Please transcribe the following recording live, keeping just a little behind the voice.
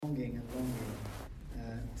longing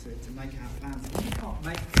to make our plans. When we can't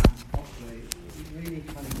make plans properly, it really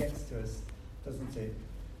kind of gets to us, doesn't it?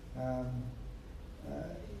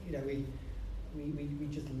 We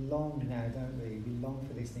just long now, don't we? We long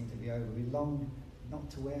for this thing to be over. We long not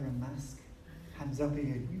to wear a mask. Hands up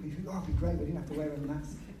again. Oh, it'd be great. We didn't have to wear a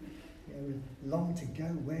mask. We long to go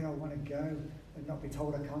where I want to go and not be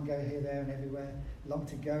told I can't go here, there, and everywhere. Long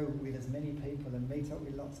to go with as many people and meet up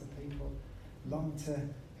with lots of people.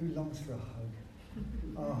 Who longs for a hug?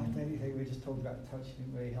 Oh, don't you think we just talked about touch,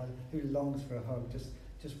 didn't we? Who longs for a hug? Just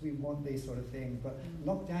we want these sort of things. But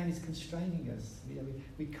lockdown is constraining us.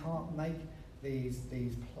 We can't make these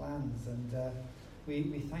plans, and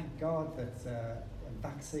we thank God that a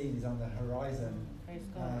vaccine is on the horizon. Praise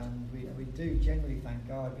God. We do generally thank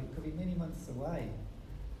God, but it could be many months away,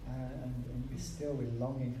 and we're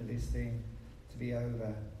longing for this thing to be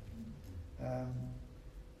over.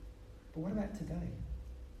 But what about today?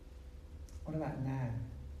 What about now?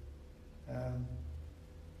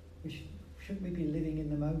 Shouldn't we be living in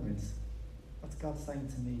the moment? What's God saying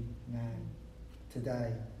to me now,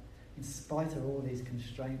 today, in spite of all these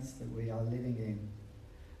constraints that we are living in?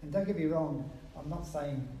 And don't get me wrong, I'm not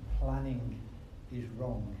saying planning is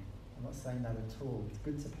wrong. I'm not saying that at all. It's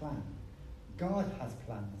good to plan. God has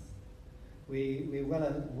plans. We're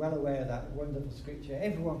well aware of that wonderful scripture.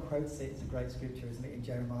 Everyone quotes it. It's a great scripture, isn't it, in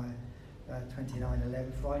Jeremiah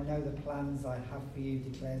 29:11. For I know the plans I have for you,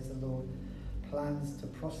 declares the Lord. Plans to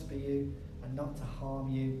prosper you and not to harm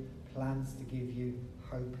you. Plans to give you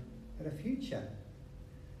hope and a future.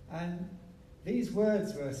 And these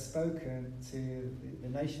words were spoken to the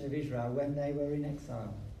nation of Israel when they were in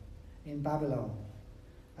exile in Babylon.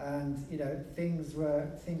 And, things were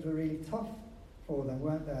really tough for them,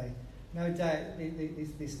 weren't they? No doubt,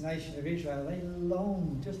 this nation of Israel, they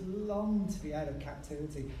longed to be out of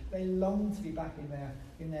captivity. They longed to be back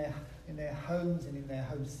in their homes and in their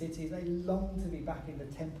home cities. They longed to be back in the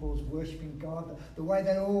temples, worshipping God the way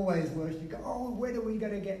they always worshipped God. Oh, when are we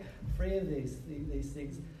going to get free of these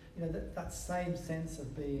things? That same sense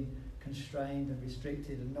of being constrained and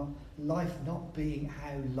restricted, and life not being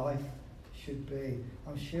how life should be.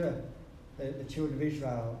 I'm sure the children of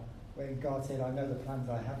Israel, when God said, I know the plans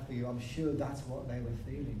I have for you, I'm sure that's what they were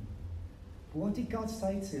feeling. But what did God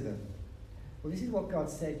say to them? Well, this is what God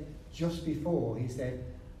said just before. He said,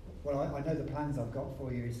 well, I know the plans I've got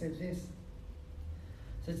for you. He said this.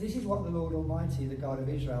 So this is what the Lord Almighty, the God of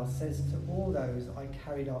Israel, says to all those I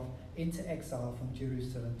carried off into exile from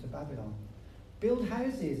Jerusalem to Babylon. Build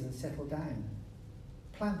houses and settle down.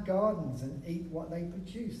 Plant gardens and eat what they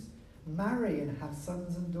produce. Marry and have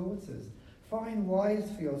sons and daughters. Find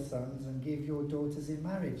wives for your sons and give your daughters in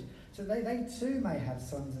marriage, so they too may have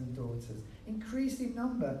sons and daughters. Increase in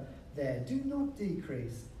number there, do not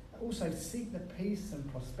decrease. Also seek the peace and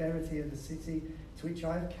prosperity of the city to which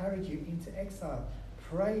I have carried you into exile.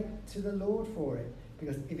 Pray to the Lord for it,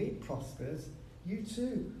 because if it prospers, you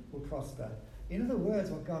too will prosper. In other words,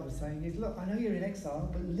 what God was saying is, look, I know you're in exile,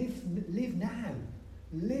 but live now.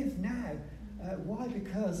 Live now. Why?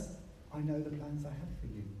 Because I know the plans I have for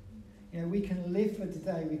you. We can live for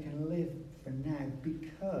today, we can live for now,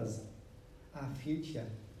 because our future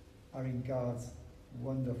are in God's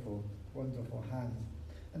wonderful, wonderful hands.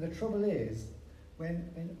 And the trouble is,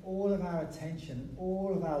 when all of our attention,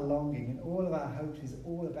 all of our longing, and all of our hopes is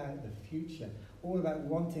all about the future, all about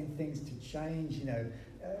wanting things to change,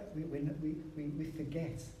 we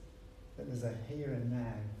forget that there's a here and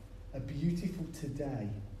now, a beautiful today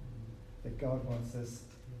that God wants us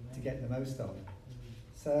to get the most of.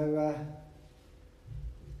 So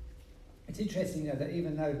it's interesting, that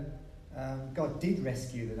even though God did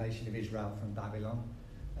rescue the nation of Israel from Babylon,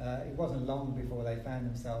 it wasn't long before they found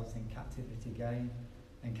themselves in captivity again,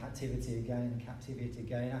 and captivity again, and captivity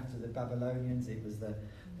again. After the Babylonians, it was the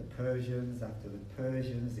Persians. After the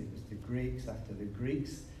Persians, it was the Greeks. After the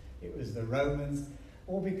Greeks, it was the Romans.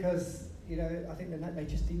 All because, I think they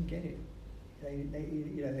just didn't get it.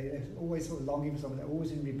 They're always sort of longing for something. They're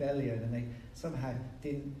always in rebellion, and they somehow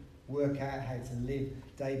didn't work out how to live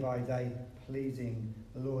day by day pleasing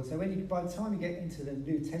the Lord. So by the time you get into the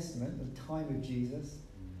New Testament, the time of Jesus,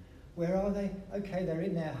 where are they? Okay, they're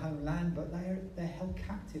in their homeland, but they're held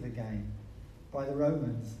captive again by the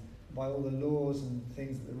Romans, by all the laws and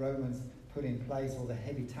things that the Romans put in place, all the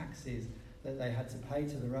heavy taxes that they had to pay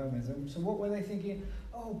to the Romans. And so what were they thinking?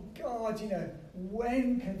 Oh God,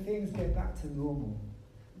 when can things get back to normal?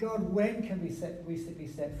 God, when can we be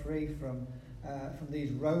set free from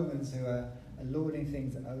these Romans who are lording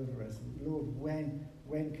things over us? Lord, when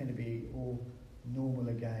can it be all normal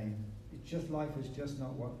again? Life was just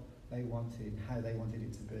not what they wanted, how they wanted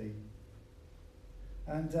it to be.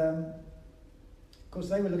 And of course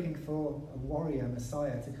they were looking for a warrior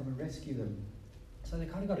Messiah to come and rescue them. So they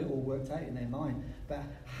kind of got it all worked out in their mind about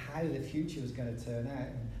how the future was going to turn out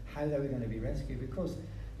and how they were going to be rescued. Because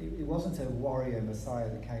it wasn't a warrior Messiah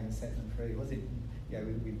that came and set them free, was it?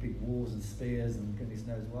 With big wars and spears and goodness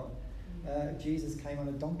knows what. Jesus came on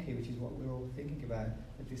a donkey, which is what we're all thinking about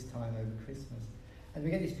at this time over Christmas. And we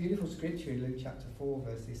get this beautiful scripture in Luke chapter 4,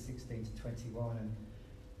 verses 16 to 21.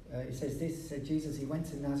 And it says this, it said, Jesus, he went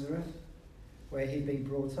to Nazareth, where he'd been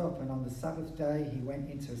brought up, and on the Sabbath day he went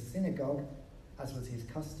into a synagogue, as was his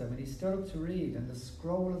custom, and he stood up to read, and the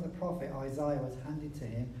scroll of the prophet Isaiah was handed to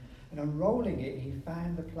him, and unrolling it he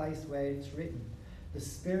found the place where it's written, "The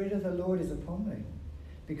Spirit of the Lord is upon me,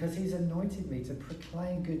 because he's anointed me to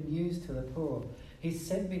proclaim good news to the poor. He's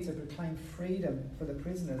sent me to proclaim freedom for the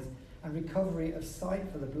prisoners and recovery of sight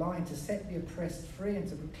for the blind, to set the oppressed free and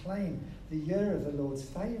to proclaim the year of the Lord's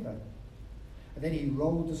favour." And then he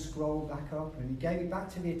rolled the scroll back up and he gave it back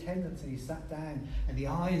to the attendants and he sat down, and the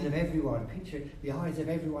eyes of everyone, picture it, the eyes of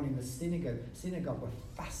everyone in the synagogue were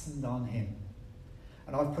fastened on him.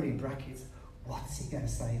 And I've put in brackets, what's he going to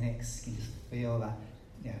say next? You can just feel that,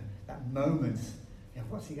 that moment.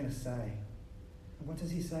 What's he going to say? And what does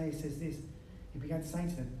he say? He says this. He began saying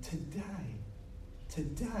to them,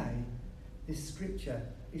 today, this scripture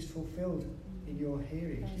is fulfilled in your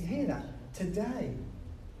hearing. You hear that? Today.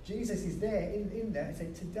 Jesus is there, in there, and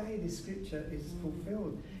said, today this scripture is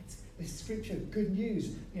fulfilled. It's this scripture of good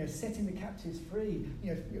news, setting the captives free,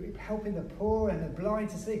 helping the poor and the blind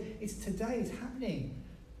to see. It's today, it's happening.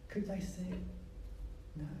 Could they see it?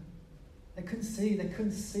 No. They couldn't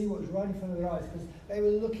see what was right in front of their eyes, because they were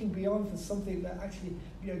looking beyond for something that actually,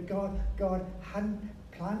 God hadn't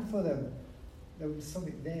planned for them. There was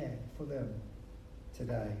something there for them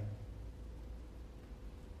today.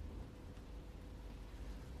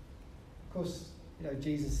 Of course,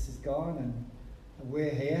 Jesus is gone and we're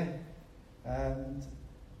here, and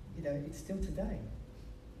it's still today.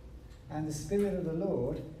 And the Spirit of the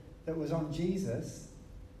Lord that was on Jesus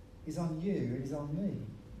is on you and is on me,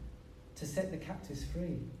 to set the captives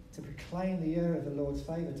free, to proclaim the year of the Lord's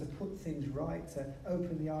favour, to put things right, to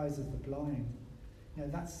open the eyes of the blind.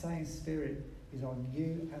 That same Spirit is on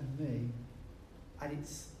you and me, and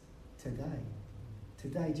it's today.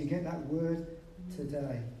 Today, do you get that word?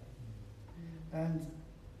 Today. And,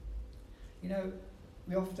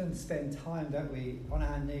 we often spend time, don't we, on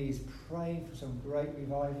our knees praying for some great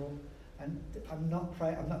revival. And I'm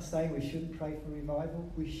not saying we shouldn't pray for revival.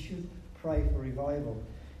 We should pray for revival.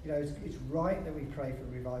 It's right that we pray for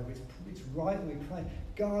revival. It's right that we pray.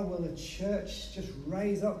 God, will the church just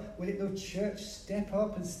raise up? Will the church step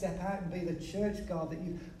up and step out and be the church, God, that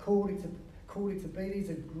you called it to be? These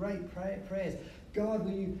are great prayers. God,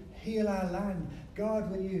 will you heal our land?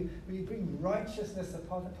 God, will you bring righteousness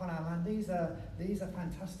upon our land? These are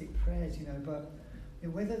fantastic prayers, but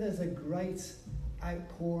whether there's a great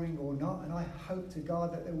outpouring or not, and I hope to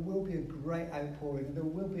God that there will be a great outpouring and there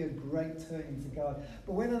will be a great turning to God.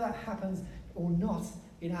 But whether that happens or not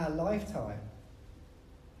in our lifetime,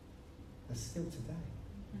 there's still today.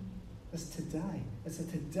 That's today. That's a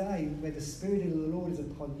today where the Spirit of the Lord is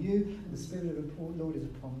upon you and the Spirit of the Lord is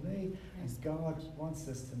upon me. Yes. And God wants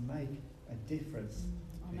us to make a difference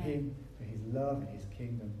for Him, for His love and His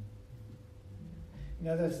kingdom.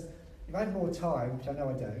 If I had more time, which I know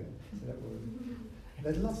I don't, so that would.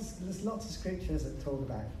 There's lots of scriptures that talk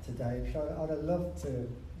about today, which I'd have loved to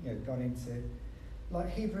gone into, like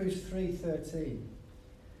Hebrews 3:13.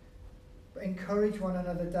 But encourage one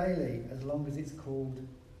another daily, as long as it's called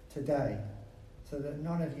today, so that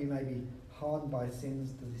none of you may be hardened by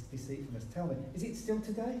sins to this deceitfulness. Tell me, is it still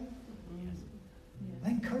today? Yes. Yeah.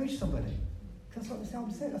 Encourage somebody. That's what the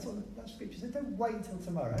Psalm said. That's what that scripture said. Don't wait until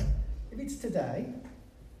tomorrow. If it's today,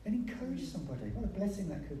 then encourage somebody. What a blessing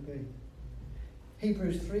that could be.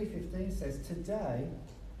 Hebrews 3:15 says, today,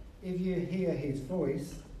 if you hear His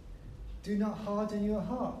voice, do not harden your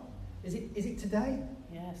heart. Is it today?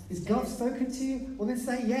 Yes. Is God spoken to you? Well, then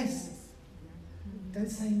say yes. Don't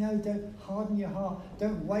say no. Don't harden your heart.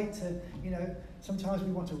 Don't wait to, sometimes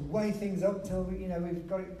we want to weigh things up till, we've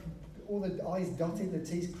got it, all the I's dotted, the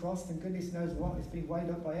T's crossed, and goodness knows what. It's been weighed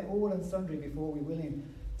up by all and sundry before we're willing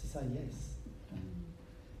to say yes.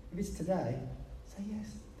 If it's today, say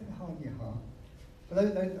yes. Don't harden your heart.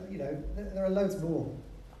 But, there are loads more.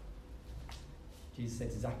 Jesus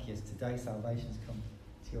said to Zacchaeus, today salvation's come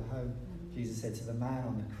to your home. Jesus said to the man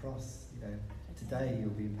on the cross, today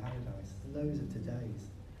you'll be in paradise. Loads of todays.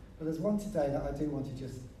 But there's one today that I do want to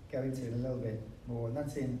just go into in a little bit more, and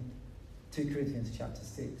that's in 2 Corinthians chapter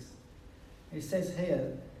 6. It says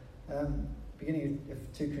here, beginning of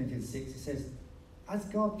 2 Corinthians 6, it says, As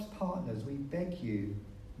God's partners, we beg you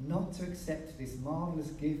not to accept this marvellous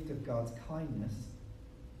gift of God's kindness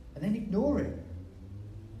and then ignore it.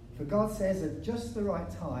 For God says, at just the right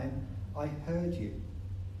time, I heard you.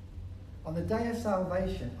 On the day of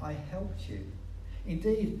salvation, I helped you.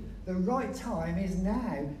 Indeed, the right time is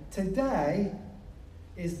now. Today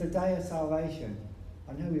is the day of salvation.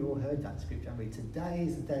 I know we've all heard that scripture, haven't we? Today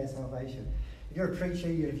is the day of salvation. If you're a preacher,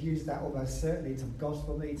 you'd have used that almost certainly to a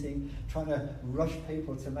gospel meeting, trying to rush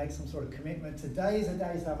people to make some sort of commitment. Today is the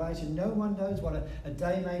day of salvation. No one knows what a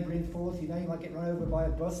day may bring forth. You know, you might get run over by a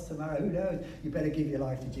bus tomorrow. Who knows? You better give your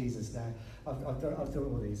life to Jesus now. I've done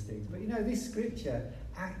all these things. But you know, this scripture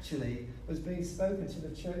actually was being spoken to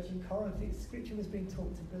the church in Corinth. This scripture was being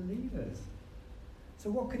taught to believers. So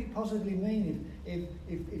what could it possibly mean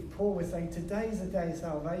if Paul was saying today's the day of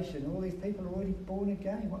salvation, all these people are already born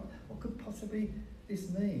again? What could possibly this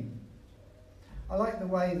mean? I like the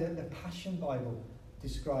way that the Passion Bible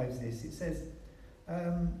describes this. It says,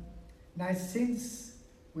 now since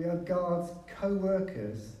we are God's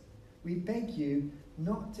co-workers, we beg you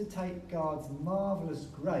not to take God's marvellous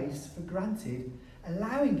grace for granted,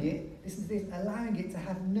 allowing it to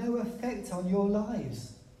have no effect on your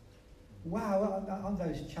lives. Wow, on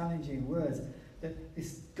those challenging words, that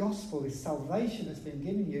this gospel, this salvation that's been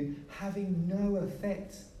given you, having no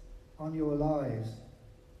effect on your lives.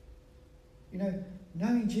 You know,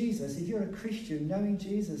 knowing Jesus, if you're a Christian, knowing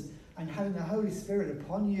Jesus and having the Holy Spirit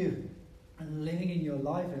upon you and living in your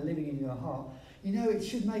life and living in your heart, you know, it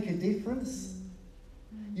should make a difference.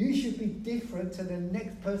 You should be different to the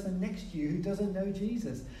next person next to you who doesn't know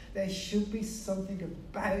Jesus. There should be something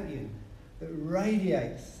about you that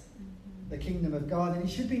radiates the kingdom of God, and it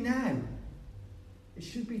should be now. It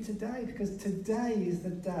should be today, because today is the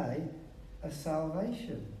day of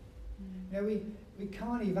salvation. You know, we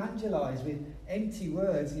can't evangelize with empty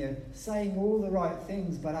words, you know, saying all the right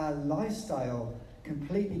things, but our lifestyle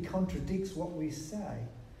completely contradicts what we say.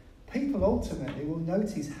 People ultimately will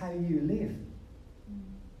notice how you live.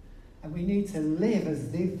 And we need to live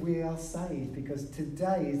as if we are saved, because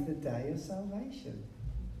today is the day of salvation.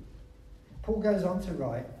 Paul goes on to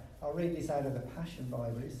write, I'll read this out of the Passion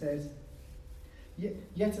Bible. It says,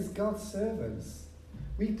 yet as God's servants,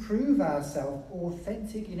 we prove ourselves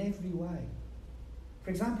authentic in every way.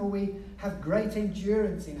 For example, we have great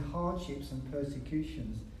endurance in hardships and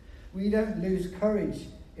persecutions. We don't lose courage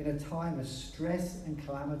in a time of stress and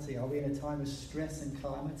calamity. Are we in a time of stress and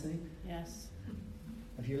calamity? Yes.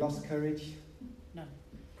 Have you lost courage? No.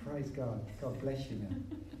 Praise God. God bless you now.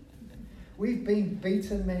 We've been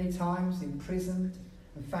beaten many times, imprisoned,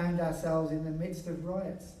 and found ourselves in the midst of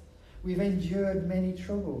riots. We've endured many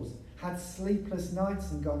troubles, had sleepless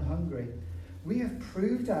nights and gone hungry. We have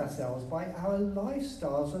proved ourselves by our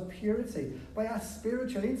lifestyles of purity, by our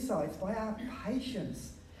spiritual insights, by our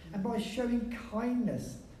patience, and by showing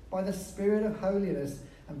kindness, by the spirit of holiness,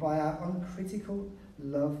 and by our uncritical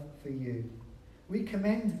love for you. We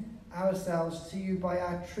commend ourselves to you by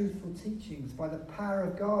our truthful teachings, by the power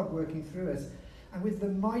of God working through us, and with the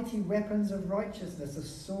mighty weapons of righteousness, a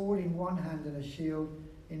sword in one hand and a shield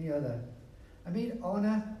in the other. Amid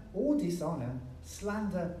honour or dishonour,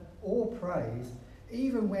 slander or praise,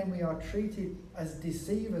 even when we are treated as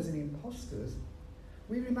deceivers and impostors,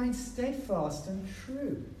 we remain steadfast and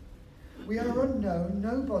true. We are unknown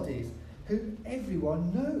nobodies who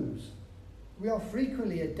everyone knows. We are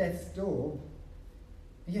frequently at death's door,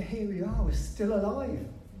 and yet here we are, we're still alive.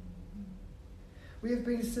 We have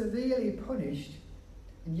been severely punished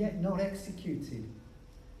and yet not executed.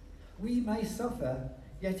 We may suffer,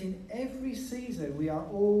 yet in every season we are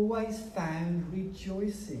always found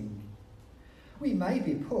rejoicing. We may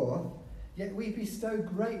be poor, yet we bestow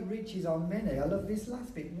great riches on many. I love this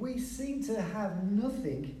last bit. We seem to have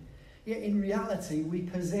nothing, yet in reality we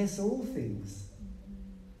possess all things.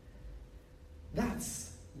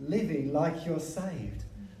 That's living like you're saved.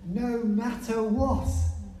 No matter what,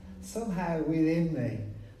 somehow within me,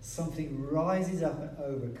 something rises up and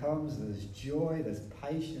overcomes. There's joy, there's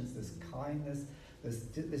patience, there's kindness,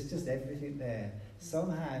 there's just everything there.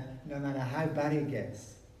 Somehow, no matter how bad it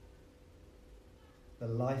gets, the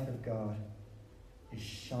life of God is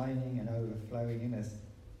shining and overflowing in us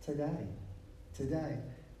today. Today.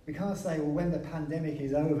 We can't say, well, when the pandemic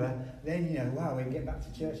is over, then, wow, we can get back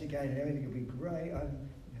to church again and everything will be great.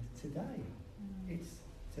 Today. It's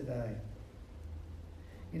today.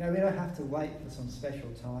 We don't have to wait for some special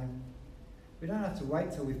time. We don't have to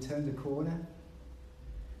wait till we've turned a corner.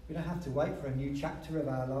 We don't have to wait for a new chapter of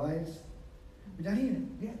our lives. We don't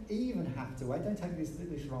even have to wait. Don't take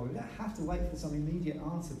this wrong. We don't have to wait for some immediate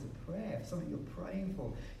answer to prayer, for something you're praying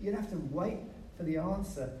for. You don't have to wait for the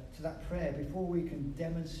answer to that prayer before we can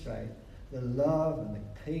demonstrate the love and the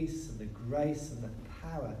peace and the grace and the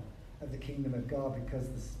power of the kingdom of God, because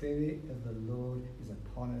the Spirit of the Lord is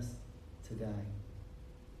upon us today.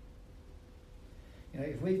 You know,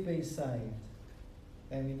 if we've been saved,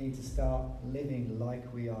 then we need to start living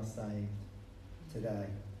like we are saved today.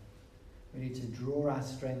 We need to draw our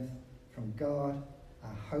strength from God,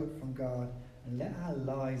 our hope from God, and let our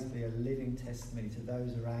lives be a living testimony to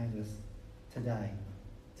those around us today,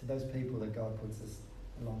 to those people that God puts us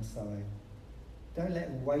alongside. Don't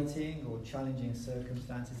let waiting or challenging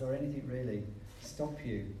circumstances or anything really stop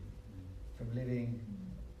you from living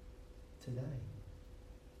today.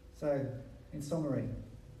 So, in summary,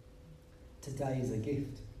 today is a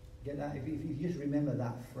gift. Get that? If you just remember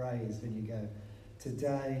that phrase when you go,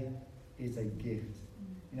 today is a gift.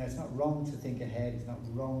 You know, it's not wrong to think ahead. It's not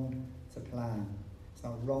wrong to plan. It's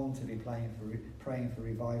not wrong to be praying for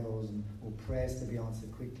revivals or prayers to be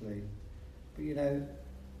answered quickly. But you know,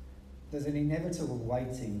 there's an inevitable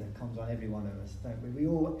waiting that comes on every one of us, don't we? We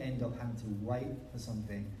all end up having to wait for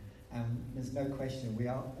something. And there's no question, we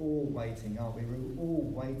are all waiting, aren't we? We're all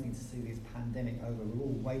waiting to see this pandemic over. We're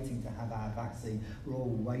all waiting to have our vaccine. We're all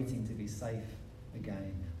waiting to be safe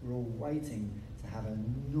again. We're all waiting to have a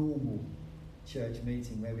normal church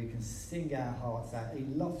meeting where we can sing our hearts out, eat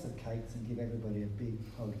lots of cakes and give everybody a big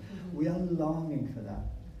hug. We are longing for that.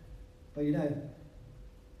 But you know,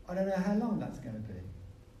 I don't know how long that's going to be.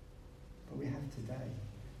 But we have today.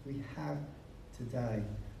 We have today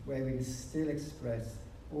where we can still express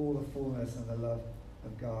all the fullness and the love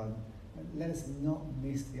of God. And let us not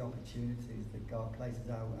miss the opportunities that God places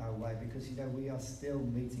our way, because you know, we are still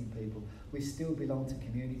meeting people. We still belong to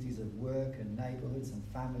communities of work and neighbourhoods and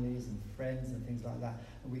families and friends and things like that.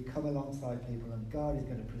 And we come alongside people, and God is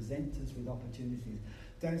going to present us with opportunities.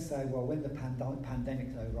 Don't say, well, when the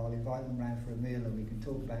pandemic's over, I'll invite them round for a meal and we can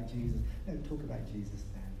talk about Jesus. No, talk about Jesus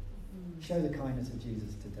now. Show the kindness of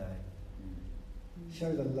Jesus today.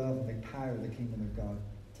 Show the love and the power of the kingdom of God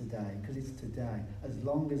today, because it's today. As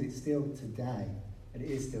long as it's still today, and it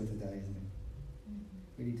is still today, isn't it?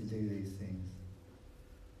 We need to do these things.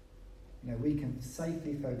 You know, we can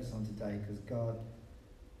safely focus on today because God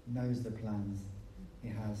knows the plans He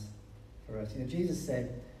has for us. You know, Jesus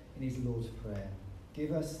said in His Lord's Prayer,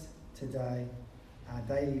 "Give us today our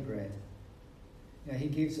daily bread." You know, He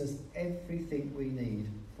gives us everything we need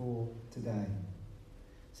for today.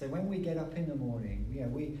 So when we get up in the morning, you know,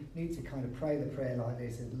 we need to kind of pray the prayer like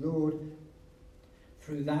this: Lord,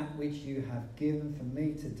 through that which you have given for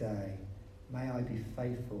me today, may I be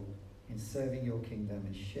faithful in serving your kingdom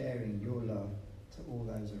and sharing your love to all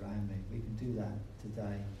those around me. We can do that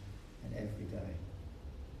today and every day.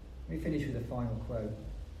 Let me finish with a final quote.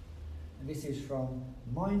 And this is from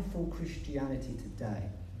Mindful Christianity Today.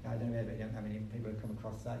 I don't know how many people have come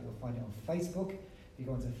across that. You'll find it on Facebook. If you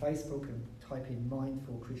go onto Facebook and type in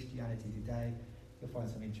Mindful Christianity Today, you'll find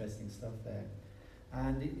some interesting stuff there.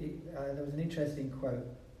 And there was an interesting quote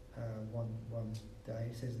one day.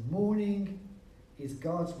 It says, "Morning is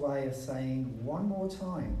God's way of saying one more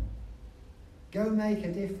time, go make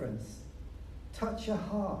a difference, touch a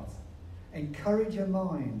heart, encourage a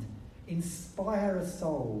mind, inspire a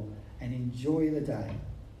soul, and enjoy the day."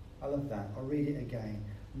 I love that. I'll read it again.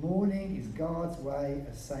 Morning is God's way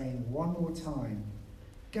of saying one more time,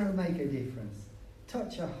 go make a difference,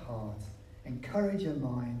 touch a heart, encourage a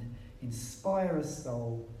mind, inspire a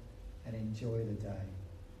soul, and enjoy the day,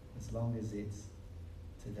 as long as it's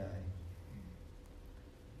today.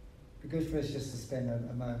 It'd be good for us just to spend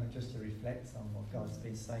a moment just to reflect on what God's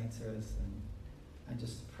been saying to us and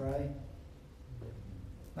just to pray.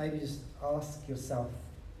 Maybe just ask yourself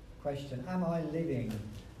the question, am I living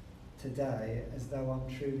today as though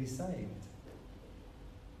I'm truly saved?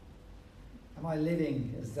 Am I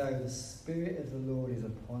living as though the Spirit of the Lord is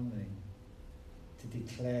upon me to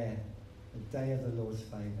declare the day of the Lord's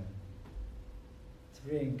favour, to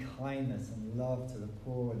bring kindness and love to the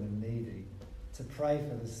poor and the needy, to pray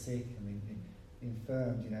for the sick and the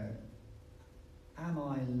infirmed? You know, am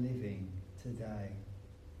I living today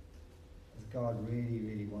as God really,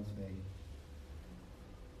 really wants me?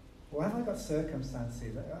 Or have I got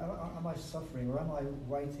circumstances? Am I suffering, or am I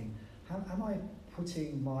waiting? Am I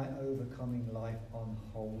putting my overcoming life on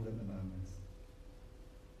hold at the moment?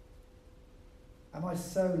 Am I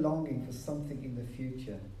so longing for something in the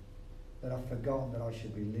future that I've forgotten that I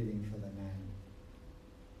should be living for the now?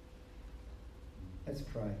 Let's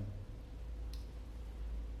pray.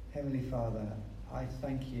 Heavenly Father, I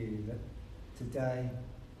thank you that today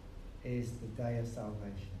is the day of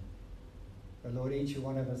salvation. But Lord, each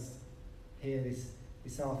one of us here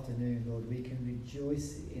this afternoon, Lord, we can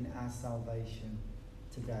rejoice in our salvation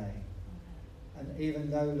today. And even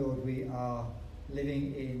though, Lord, we are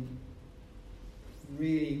living in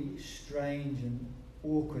really strange and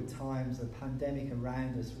awkward times, the pandemic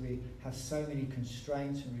around us, we have so many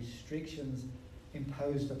constraints and restrictions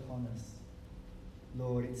imposed upon us.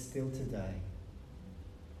 Lord, it's still today.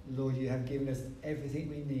 Lord, you have given us everything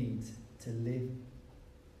we need to live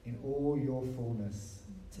in all your fullness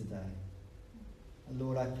today. And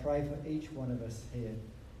Lord, I pray for each one of us here.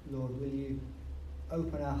 Lord, will you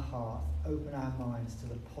open our hearts, open our minds to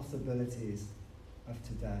the possibilities of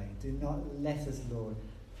today. Do not let us, Lord,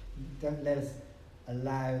 don't let us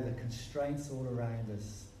allow the constraints all around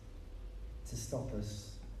us to stop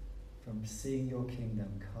us from seeing your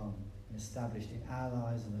kingdom come and established in our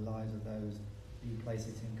lives and the lives of those you place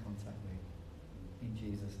it in contact with. In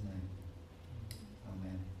Jesus' name.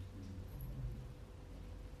 Amen.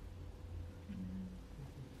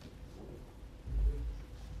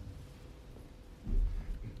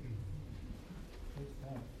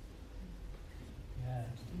 Yeah.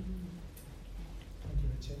 Thank you,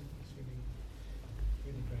 Richard. It's really,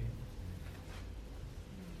 really great.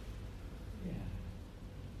 Yeah.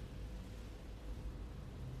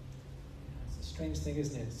 It's a strange thing,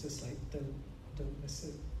 isn't it? It's just like don't miss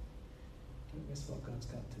it. Don't miss what God's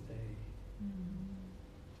got today.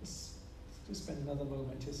 Just spend another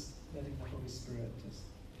moment just letting the Holy Spirit just